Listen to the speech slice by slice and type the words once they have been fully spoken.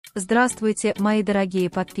Здравствуйте, мои дорогие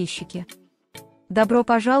подписчики! Добро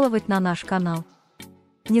пожаловать на наш канал!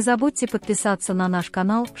 Не забудьте подписаться на наш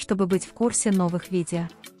канал, чтобы быть в курсе новых видео.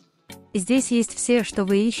 Здесь есть все, что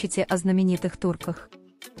вы ищете о знаменитых турках.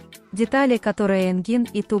 Детали, которые Engin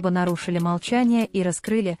и Tuba нарушили молчание и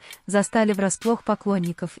раскрыли, застали врасплох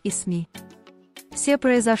поклонников и СМИ. Все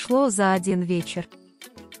произошло за один вечер.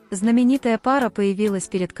 Знаменитая пара появилась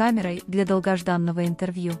перед камерой для долгожданного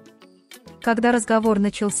интервью. Когда разговор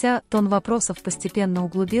начался, тон вопросов постепенно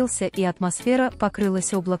углубился, и атмосфера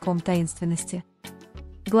покрылась облаком таинственности.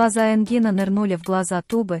 Глаза Энгина нырнули в глаза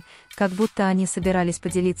Тубы, как будто они собирались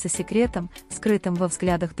поделиться секретом, скрытым во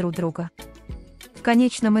взглядах друг друга. В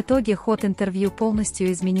конечном итоге ход интервью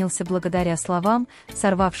полностью изменился благодаря словам,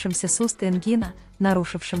 сорвавшимся с уст Энгина,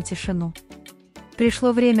 нарушившим тишину.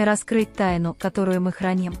 «Пришло время раскрыть тайну, которую мы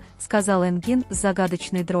храним», — сказал Engin с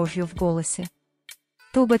загадочной дрожью в голосе.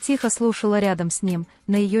 Туба тихо слушала рядом с ним,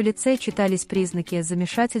 на ее лице читались признаки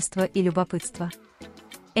замешательства и любопытства.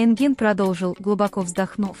 Engin продолжил, глубоко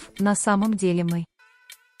вздохнув: «На самом деле мы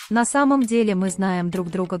знаем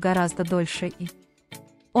друг друга гораздо дольше и...»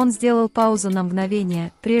 Он сделал паузу на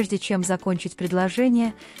мгновение, прежде чем закончить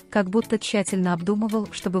предложение, как будто тщательно обдумывал,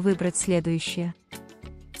 чтобы выбрать следующее.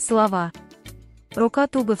 Слова. Рука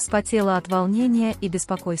Тубы вспотела от волнения и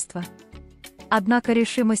беспокойства. Однако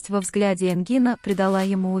решимость во взгляде Энгина придала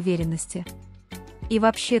ему уверенности. «И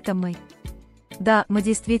вообще-то мы...» «Да, мы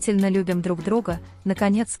действительно любим друг друга», —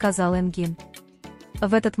 наконец сказал Engin.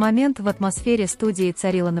 В этот момент в атмосфере студии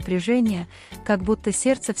царило напряжение, как будто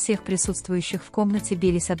сердце всех присутствующих в комнате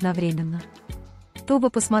бились одновременно. Туба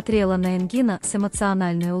посмотрела на Энгина с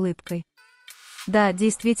эмоциональной улыбкой. «Да,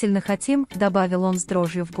 действительно хотим», — добавил он с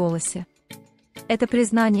дрожью в голосе. Это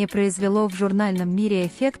признание произвело в журнальном мире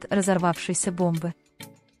эффект разорвавшейся бомбы.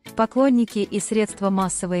 Поклонники и средства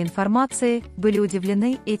массовой информации были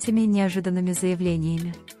удивлены этими неожиданными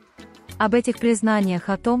заявлениями. Об этих признаниях,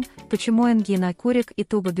 о том, почему Engin Akyürek и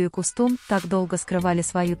Tuba Büyüküstün так долго скрывали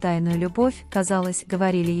свою тайную любовь, казалось,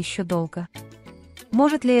 говорили еще долго.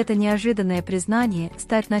 Может ли это неожиданное признание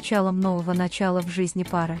стать началом нового начала в жизни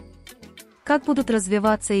пары? Как будут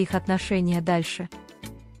развиваться их отношения дальше?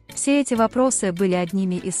 Все эти вопросы были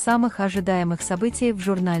одними из самых ожидаемых событий в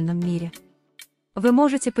журнальном мире. Вы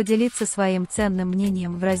можете поделиться своим ценным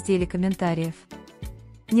мнением в разделе комментариев.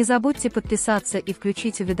 Не забудьте подписаться и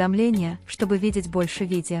включить уведомления, чтобы видеть больше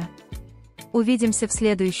видео. Увидимся в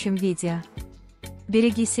следующем видео.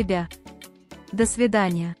 Береги себя. До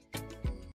свидания.